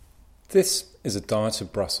This is a diet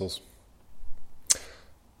of Brussels.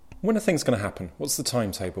 When are things going to happen? What's the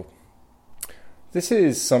timetable? This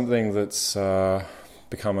is something that's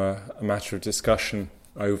become a matter of discussion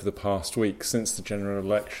over the past week since the general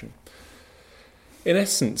election. In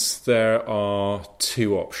essence, there are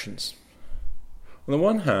two options. On the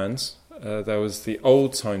one hand, there was the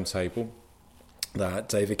old timetable that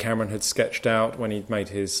David Cameron had sketched out when he'd made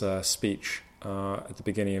his speech at the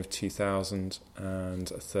beginning of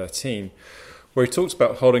 2013, where he talked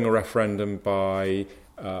about holding a referendum by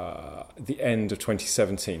the end of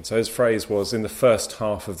 2017. So his phrase was, in the first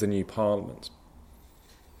half of the new parliament.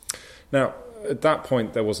 Now, at that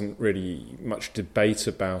point, there wasn't really much debate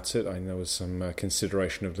about it. I know there was some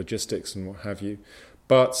consideration of logistics and what have you,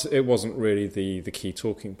 but it wasn't really the key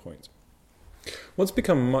talking point. What's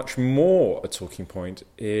become much more a talking point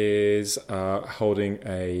is holding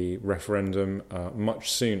a referendum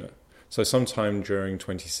much sooner, so sometime during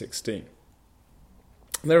 2016.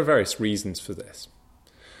 There are various reasons for this.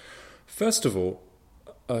 First of all,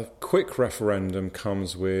 a quick referendum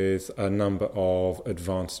comes with a number of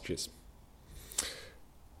advantages.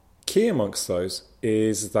 Key amongst those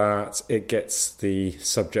is that it gets the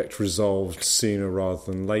subject resolved sooner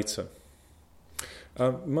rather than later.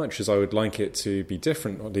 Much as I would like it to be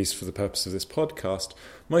different, at least for the purpose of this podcast,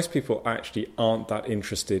 most people actually aren't that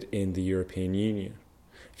interested in the European Union.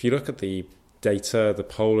 If you look at the data, the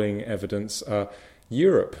polling evidence,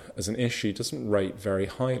 Europe as an issue doesn't rate very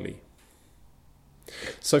highly.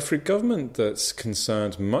 So for a government that's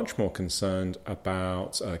much more concerned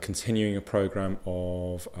about continuing a programme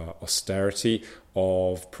of austerity,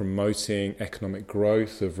 of promoting economic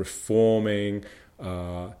growth, of reforming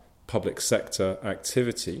public sector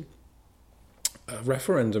activity, a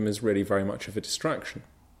referendum is really very much of a distraction.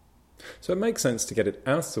 So it makes sense to get it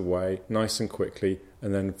out of the way nice and quickly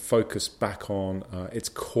and then focus back on its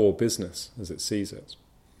core business as it sees it.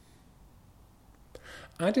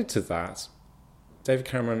 Added to that, David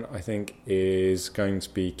Cameron, I think, is going to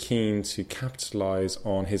be keen to capitalise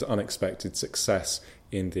on his unexpected success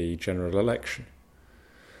in the general election.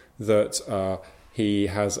 That he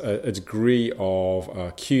has a degree of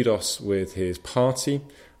kudos with his party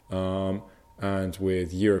and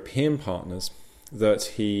with European partners that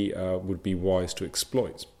he would be wise to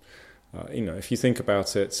exploit. If you think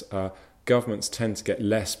about it, governments tend to get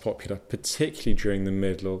less popular, particularly during the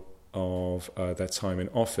middle of their time in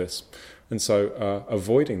office. And so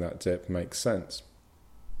avoiding that dip makes sense.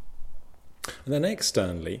 And then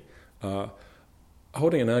externally,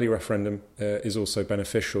 holding an early referendum is also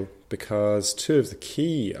beneficial because two of the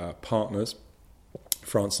key partners,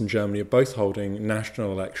 France and Germany, are both holding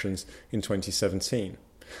national elections in 2017.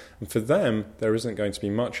 And for them, there isn't going to be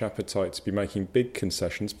much appetite to be making big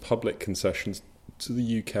concessions, public concessions to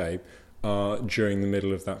the UK during the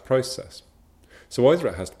middle of that process. So either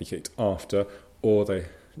it has to be kicked after or they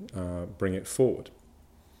bring it forward.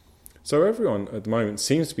 So everyone at the moment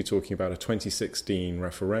seems to be talking about a 2016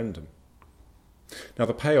 referendum. Now,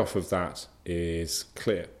 the payoff of that is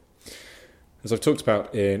clear. As I've talked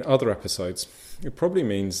about in other episodes, it probably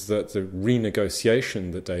means that the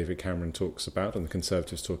renegotiation that David Cameron talks about and the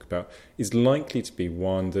Conservatives talk about is likely to be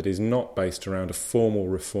one that is not based around a formal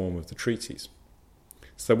reform of the treaties.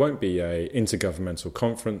 So there won't be an intergovernmental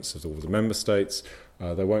conference of all the member states.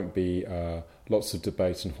 There won't be lots of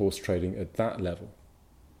debate and horse trading at that level.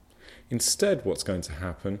 Instead, what's going to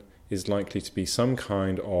happen is likely to be some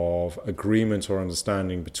kind of agreement or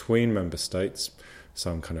understanding between member states,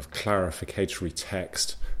 some kind of clarificatory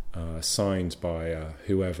text signed by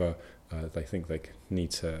whoever they think they need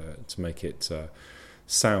to make it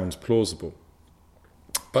sound plausible.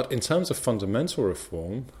 But in terms of fundamental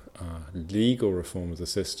reform, legal reform of the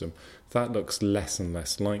system, that looks less and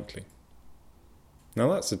less likely.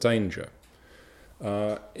 Now that's a danger.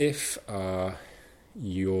 If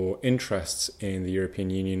your interests in the European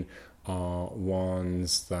Union are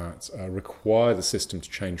ones that require the system to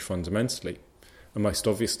change fundamentally, and most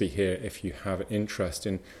obviously here if you have an interest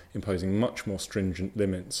in imposing much more stringent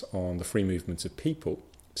limits on the free movement of people,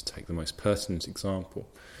 to take the most pertinent example,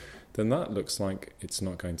 then that looks like it's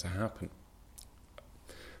not going to happen.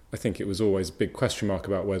 I think it was always a big question mark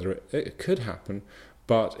about whether it could happen,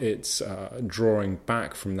 but it's drawing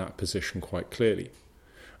back from that position quite clearly.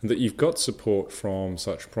 And that you've got support from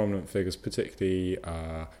such prominent figures, particularly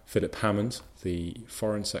Philip Hammond, the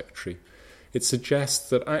Foreign Secretary. It suggests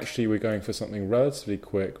that actually we're going for something relatively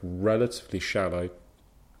quick, relatively shallow,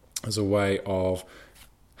 as a way of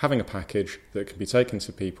having a package that can be taken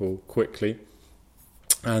to people quickly,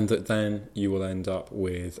 and that then you will end up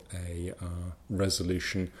with a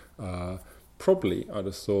resolution probably I'd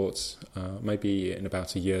have thought maybe in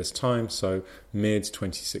about a year's time, so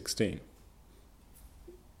mid-2016.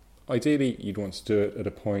 Ideally, you'd want to do it at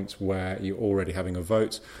a point where you're already having a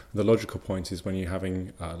vote. The logical point is when you're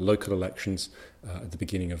having local elections at the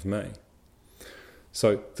beginning of May.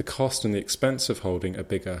 So the cost and the expense of holding a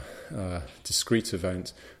bigger discrete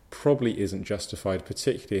event probably isn't justified,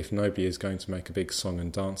 particularly if nobody is going to make a big song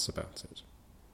and dance about it.